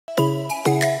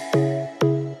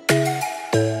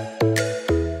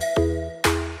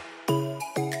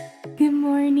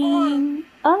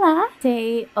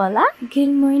Say hola. Good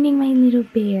morning, my little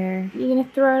bear. You gonna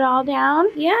throw it all down?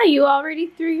 Yeah, you already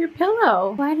threw your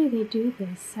pillow. Why do they do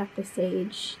this at this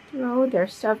age? Throw their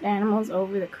stuffed animals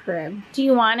over the crib. Do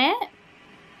you want it?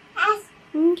 Yes.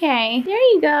 Okay, there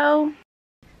you go.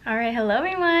 All right, hello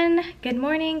everyone. Good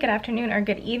morning, good afternoon, or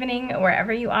good evening,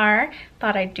 wherever you are.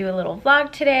 Thought I'd do a little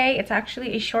vlog today. It's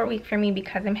actually a short week for me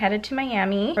because I'm headed to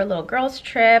Miami for a little girls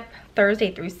trip,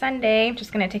 Thursday through Sunday. I'm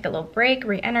just gonna take a little break,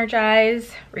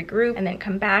 re-energize, regroup, and then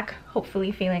come back,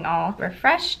 hopefully feeling all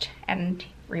refreshed and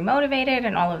remotivated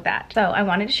and all of that. So I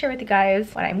wanted to share with you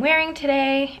guys what I'm wearing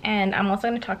today, and I'm also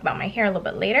going to talk about my hair a little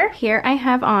bit later. Here I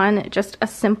have on just a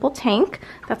simple tank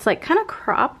that's like kind of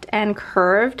cropped and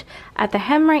curved at the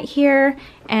hem right here,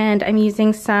 and I'm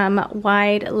using some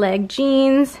wide leg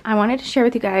jeans. I wanted to share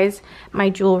with you guys my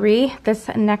jewelry. This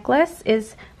necklace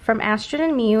is from ASTRID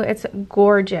and MIYU. It's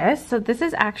gorgeous. So this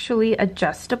is actually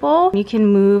adjustable. You can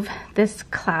move this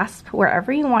clasp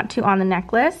wherever you want to on the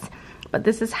necklace, but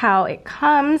this is how it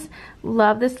comes.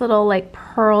 Love this little like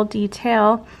pearl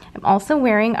detail. I'm also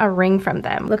wearing a ring from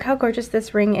them. Look how gorgeous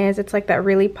this ring is. It's like that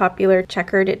really popular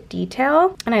checkered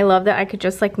detail, and I love that I could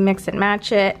just like mix and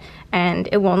match it and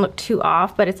it won't look too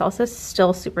off, but it's also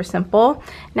still super simple.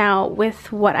 Now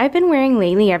with what I've been wearing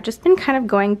lately, I've just been kind of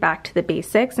going back to the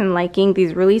basics and liking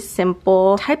these really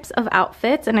simple types of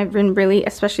outfits, and I've been really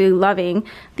especially loving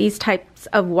these types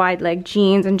of wide leg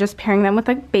jeans and just pairing them with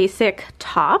a basic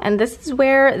top. And this is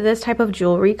where this type of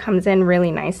jewelry comes in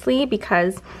really nicely,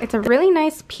 because it's a really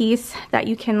nice piece that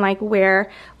you can like wear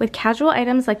with casual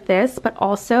items like this, but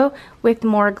also with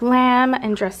more glam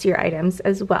and dressier items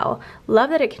as well. Love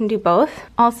that it can do both.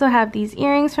 Also have these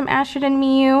earrings from ASTRID and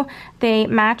MIYU. They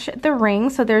match the ring,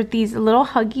 so there's these little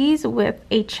huggies with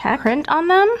a check print on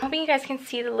them. Hoping you guys can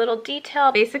see the little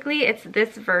detail. Basically, it's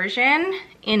this version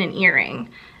in an earring,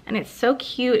 and it's so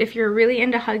cute. If you're really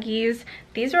into huggies,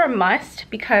 these are a must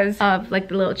because of like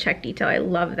the little check detail. I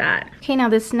love that. Okay, now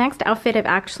this next outfit, I've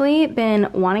actually been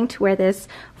wanting to wear this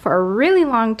for a really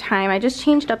long time. I just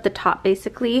changed up the top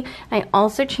basically. I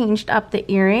also changed up the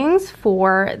earrings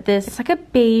for this. It's like a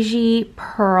beigey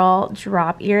pearl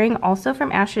drop earring, also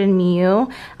from ASTRID and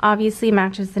MIYU. Obviously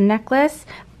matches the necklace,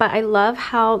 but I love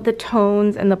how the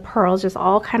tones and the pearls just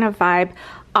all kind of vibe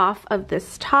off of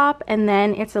this top, and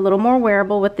then it's a little more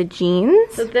wearable with the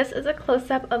jeans. So this is a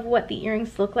close-up of what the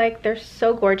earrings look like. They're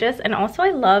so gorgeous, and also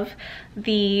I love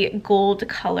the gold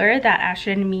color that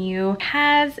ASTRID and MIYU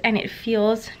has, and it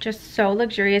feels just so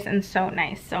luxurious and so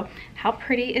nice. So how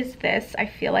pretty is this? I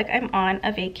feel like I'm on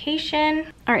a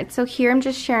vacation. All right, so here I'm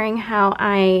just sharing how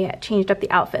I changed up the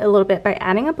outfit a little bit by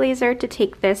adding a blazer to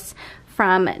take this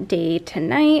from day to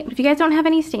night. If you guys don't have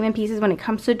any statement pieces when it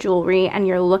comes to jewelry and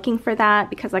you're looking for that,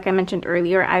 because like I mentioned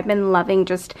earlier, I've been loving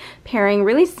just pairing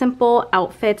really simple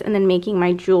outfits and then making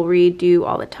my jewelry do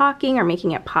all the talking or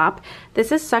making it pop.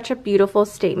 This is such a beautiful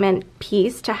statement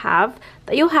piece to have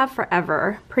that you'll have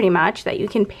forever, pretty much, that you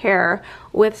can pair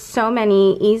with so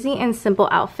many easy and simple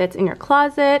outfits in your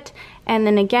closet. And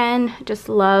then again, just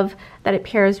love that it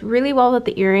pairs really well with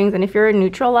the earrings. And if you're a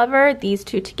neutral lover, these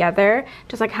two together,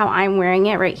 just like how I'm wearing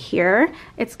it right here,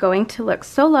 it's going to look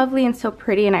so lovely and so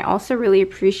pretty. And I also really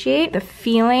appreciate the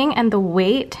feeling and the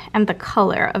weight and the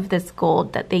color of this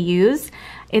gold that they use.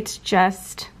 It's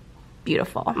just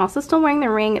beautiful. I'm also still wearing the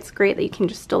ring. It's great that you can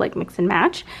just still like mix and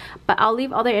match, but I'll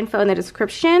leave all their info in the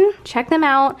description. Check them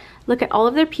out. Look at all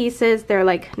of their pieces. They're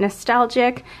like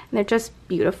nostalgic and they're just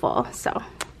beautiful. So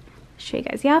show you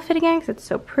guys the outfit again because it's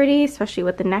so pretty, especially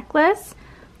with the necklace.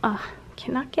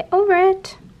 Cannot get over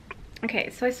it.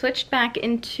 Okay, so I switched back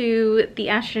into the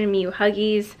ASTRID and MIYU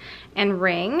huggies and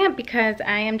ring because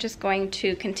I am just going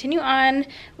to continue on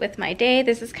with my day.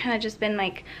 This has kind of just been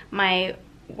like my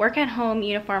work at home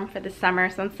uniform for the summer.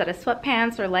 So instead of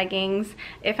sweatpants or leggings,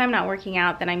 if I'm not working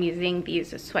out, then I'm using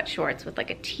these sweat shorts with like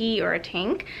a tee or a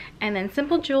tank, and then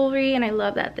simple jewelry. And I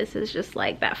love that this is just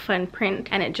like that fun print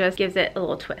and it just gives it a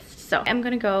little twist. So I'm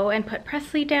gonna go and put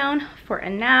Presley down for a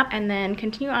nap and then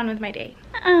continue on with my day.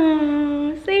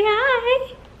 Oh, say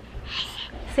hi.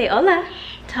 Say hola.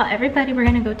 Tell everybody we're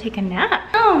gonna go take a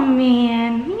nap. Oh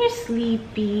man, you're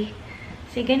sleepy.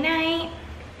 Say goodnight.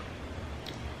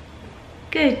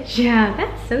 Good job.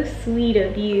 That's so sweet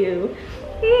of you.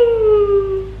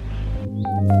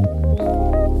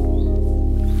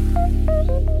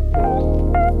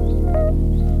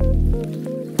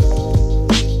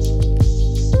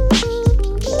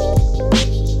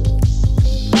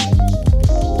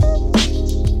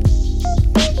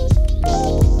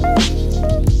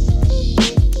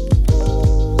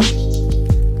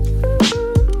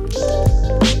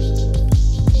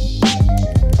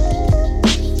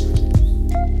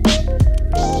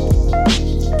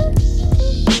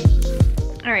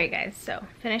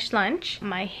 finished lunch.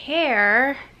 My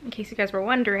hair, in case you guys were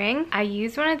wondering, I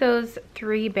used one of those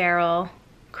 3-barrel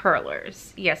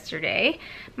curlers yesterday.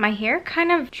 My hair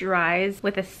kind of dries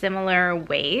with a similar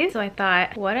wave, so I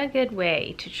thought, what a good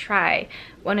way to try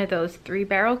one of those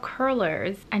 3-barrel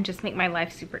curlers and just make my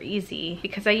life super easy,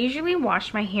 because I usually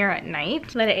wash my hair at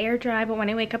night, let it air dry, but when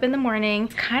I wake up in the morning,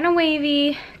 it's kind of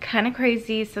wavy, kind of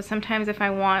crazy, so sometimes if I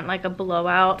want like a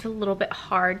blowout, it's a little bit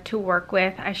hard to work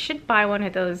with. I should buy one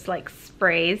of those like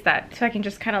sprays that so I can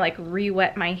just kind of like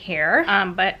re-wet my hair,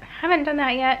 but haven't done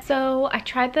that yet. So I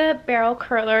tried the barrel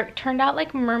curler. It turned out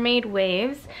like mermaid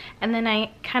waves, and then I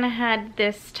kind of had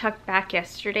this tucked back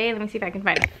yesterday. Let me see if I can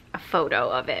find a photo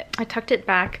of it. I tucked it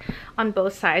back on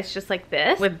both sides just like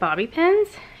this with bobby pins,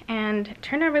 and it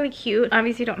turned out really cute.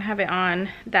 Obviously don't have it on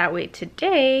that way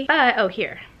today, but oh,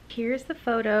 here's the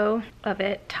photo of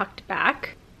it tucked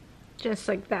back just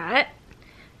like that.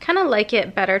 Kind of like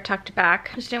it better tucked back.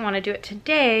 Just didn't want to do it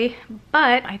today,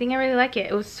 but I think I really like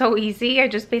it. It was so easy. I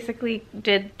just basically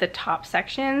did the top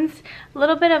sections, a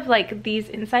little bit of like these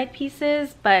inside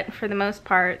pieces, but for the most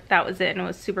part that was it, and it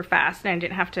was super fast, and I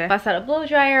didn't have to bust out a blow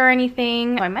dryer or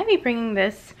anything. So I might be bringing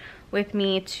this with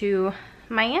me to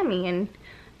Miami and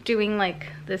doing like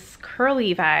this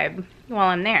curly vibe while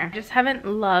I'm there. I just haven't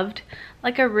loved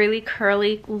like a really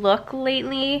curly look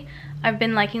lately. I've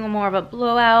been liking more of a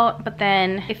blowout, but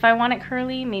then if I want it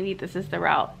curly, maybe this is the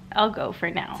route I'll go for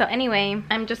now. So anyway,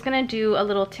 I'm just gonna do a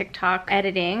little TikTok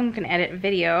editing. I'm gonna edit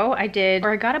video. I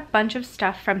got a bunch of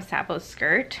stuff from Sabo's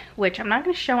skirt, which I'm not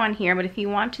gonna show on here, but if you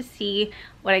want to see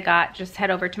what I got, just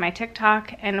head over to my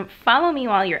TikTok and follow me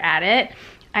while you're at it.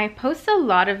 I post a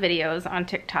lot of videos on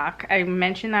TikTok. I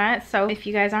mentioned that, so if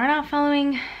you guys are not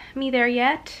following me there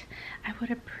yet, I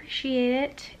would appreciate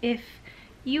it if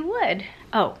you would.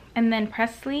 Oh, and then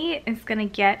Presley is gonna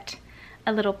get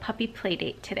a little puppy play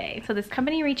date today. So this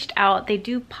company reached out. They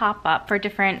do pop up for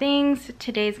different things.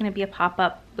 Today's gonna be a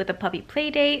pop-up with a puppy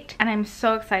play date, and I'm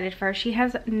so excited for her. She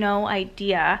has no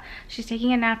idea. She's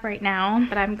taking a nap right now,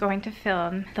 but I'm going to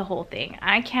film the whole thing.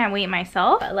 I can't wait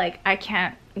myself, but like I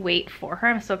can't wait for her.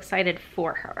 I'm so excited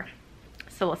for her.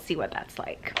 So we'll see what that's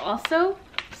like. Also,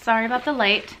 sorry about the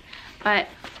light, but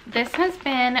this has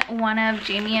been one of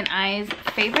Jamie and I's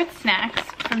favorite snacks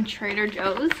from Trader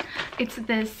Joe's. It's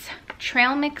this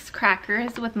trail mix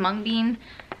crackers with mung bean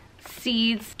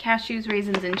seeds, cashews,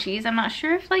 raisins, and cheese. I'm not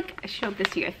sure if like I showed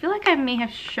this to you. I feel like I may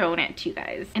have shown it to you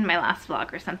guys in my last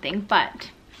vlog or something,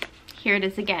 but here it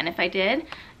is again. If I did,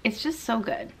 it's just so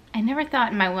good. I never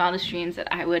thought in my wildest dreams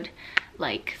that I would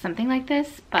like something like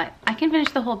this, but I can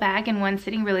finish the whole bag in one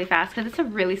sitting really fast because it's a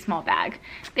really small bag.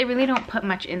 They really don't put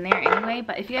much in there anyway,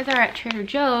 but if you guys are at Trader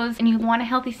Joe's and you want a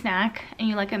healthy snack and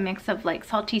you like a mix of like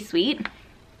salty sweet,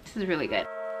 this is really good.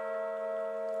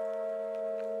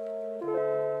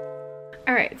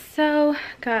 All right, so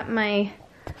got my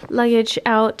luggage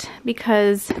out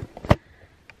because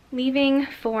leaving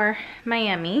for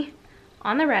Miami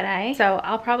on the red eye. So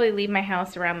I'll probably leave my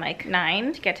house around like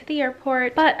 9 to get to the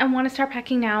airport, but I want to start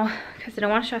packing now because I don't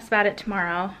want to stress about it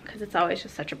tomorrow because it's always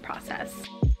just such a process.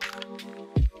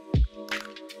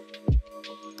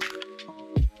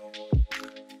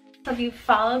 So if you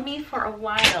followed me for a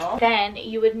while, then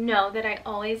you would know that I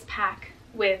always pack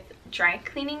with dry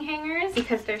cleaning hangers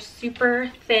because they're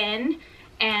super thin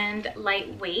and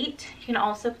lightweight. You can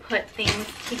also put things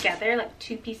together like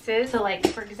 2 pieces. So like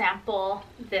for example,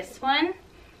 this one,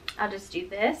 I'll just do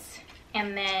this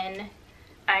and then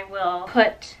I will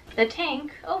put the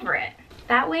tank over it.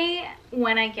 That way,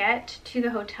 when I get to the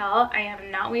hotel, I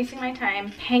am not wasting my time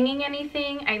hanging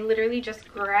anything. I literally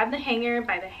just grab the hanger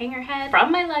by the hanger head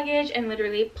from my luggage and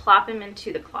literally plop him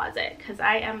into the closet because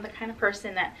I am the kind of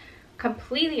person that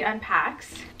completely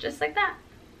unpacks just like that.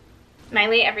 And I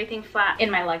lay everything flat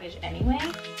in my luggage anyway.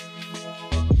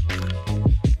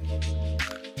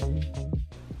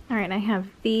 All right, I have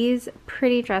these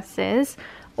pretty dresses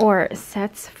or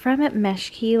sets from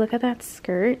Meshki. Look at that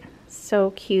skirt,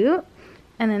 so cute.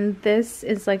 And then this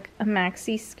is like a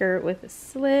maxi skirt with a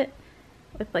slit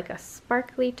with like a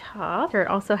sparkly top. It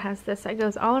also has this that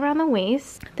goes all around the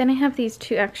waist. Then I have these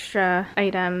 2 extra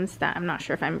items that I'm not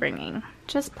sure if I'm bringing.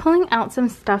 Just pulling out some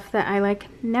stuff that I like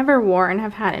never wore and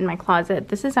have had in my closet.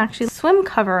 This is actually a swim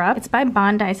cover up. It's by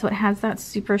Bondi, so it has that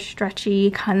super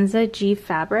stretchy Kanza G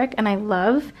fabric, and I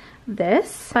love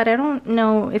this, but I don't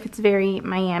know if it's very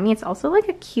Miami. It's also like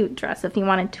a cute dress if you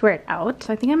wanted to wear it out.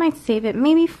 So I think I might save it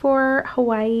maybe for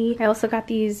Hawaii. I also got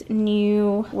these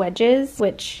new wedges,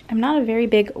 which I'm not a very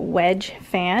big wedge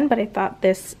fan, but I thought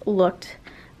this looked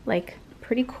like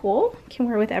pretty cool. Can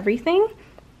wear with everything.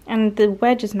 And the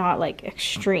wedge is not like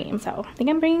extreme. So I think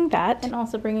I'm bringing that. And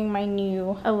also bringing my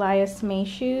new Elias May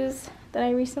shoes that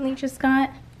I recently just got.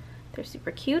 They're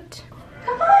super cute.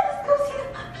 Come on, let's go see the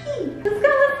puppy. Let's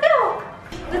go, let's go.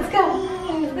 Let's go,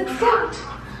 let's go.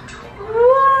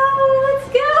 Whoa, let's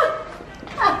go.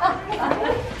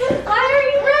 Why are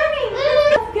you running?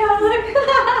 Let's go, look.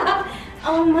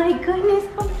 Oh my goodness,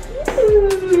 how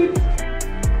cute.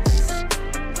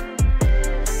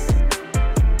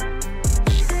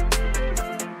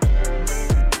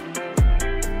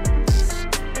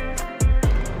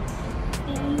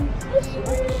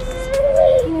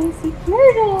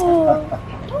 Turtle.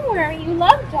 Don't worry, you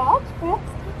love dogs, Presley.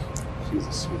 She's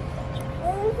a sweet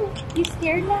dog. You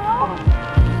scared now?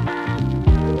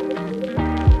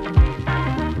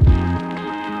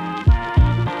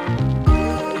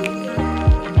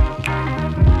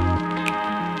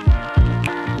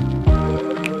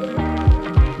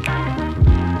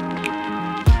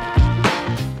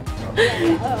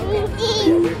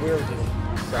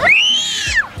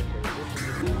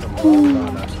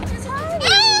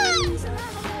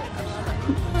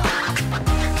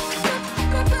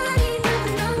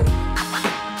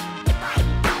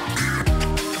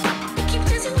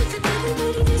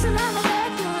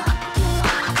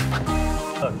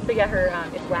 So yeah, her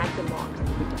it's waxed and locked.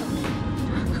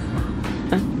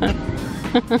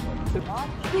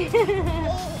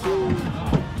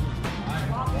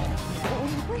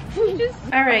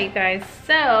 All right, guys.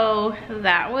 So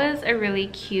that was a really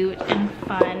cute and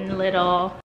fun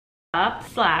little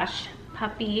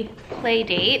puppy play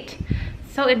date.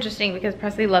 So interesting because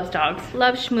Presley loves dogs,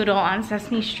 loves schmoodle on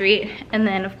Sesame Street, and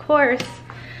then of course,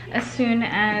 as soon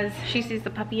as she sees the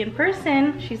puppy in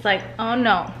person, she's like, oh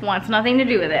no, wants nothing to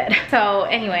do with it. So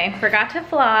anyway, forgot to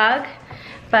vlog,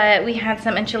 but we had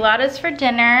some enchiladas for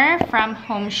dinner from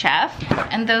Home Chef,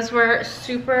 and those were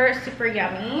super, super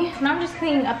yummy. Now I'm just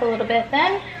cleaning up a little bit,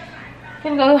 then I'm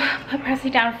gonna go put Presley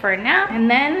down for a nap, and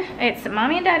then it's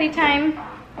mommy and daddy time,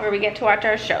 where we get to watch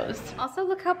our shows. Also,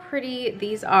 look how pretty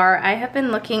these are. I have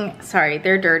been looking, sorry,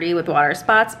 they're dirty with water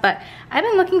spots, but I've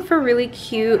been looking for really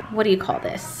cute, what do you call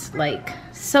this? Like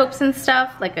soaps and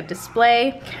stuff, like a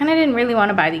display. Kinda didn't really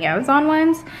wanna buy the Amazon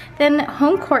ones. Then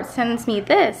Home Court sends me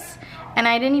this, and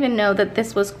I didn't even know that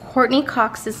this was Courtney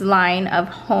Cox's line of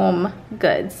home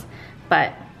goods,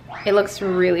 but it looks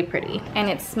really pretty. And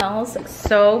it smells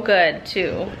so good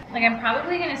too. Like I'm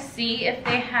probably gonna see if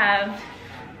they have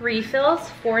refills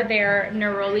for their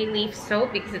neroli leaf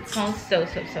soap because it smells so,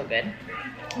 so, so good.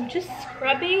 I'm just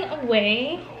scrubbing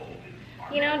away.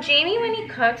 You know, Jamie, when he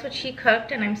cooks, which he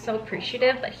cooked, and I'm so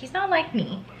appreciative, but he's not like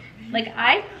me. Like,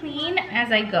 I clean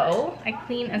as I go. I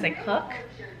clean as I cook.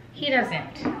 He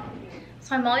doesn't.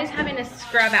 So I'm always having to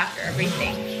scrub after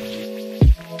everything.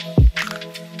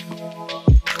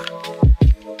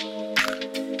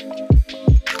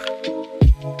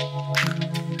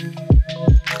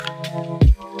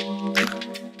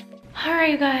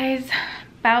 Alright, you guys,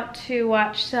 about to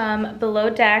watch some Below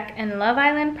Deck and Love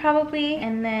Island probably,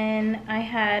 and then I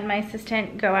had my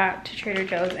assistant go out to Trader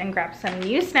Joe's and grab some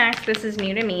new snacks. This is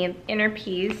new to me, inner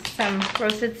peas, some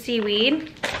roasted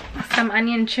seaweed, some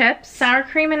onion chips, sour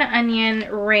cream and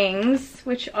onion rings,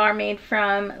 which are made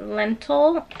from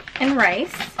lentil and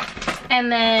rice,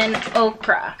 and then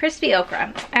okra, crispy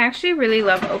okra. I actually really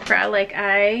love okra. Like,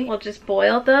 I will just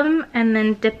boil them and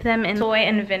then dip them in soy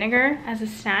and vinegar as a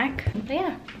snack. But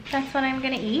yeah, that's what I'm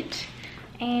gonna eat,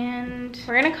 and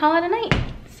we're gonna call it a night.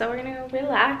 So we're gonna go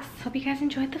relax. Hope you guys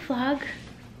enjoyed the vlog.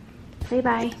 Say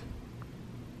bye.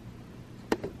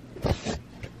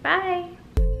 Bye.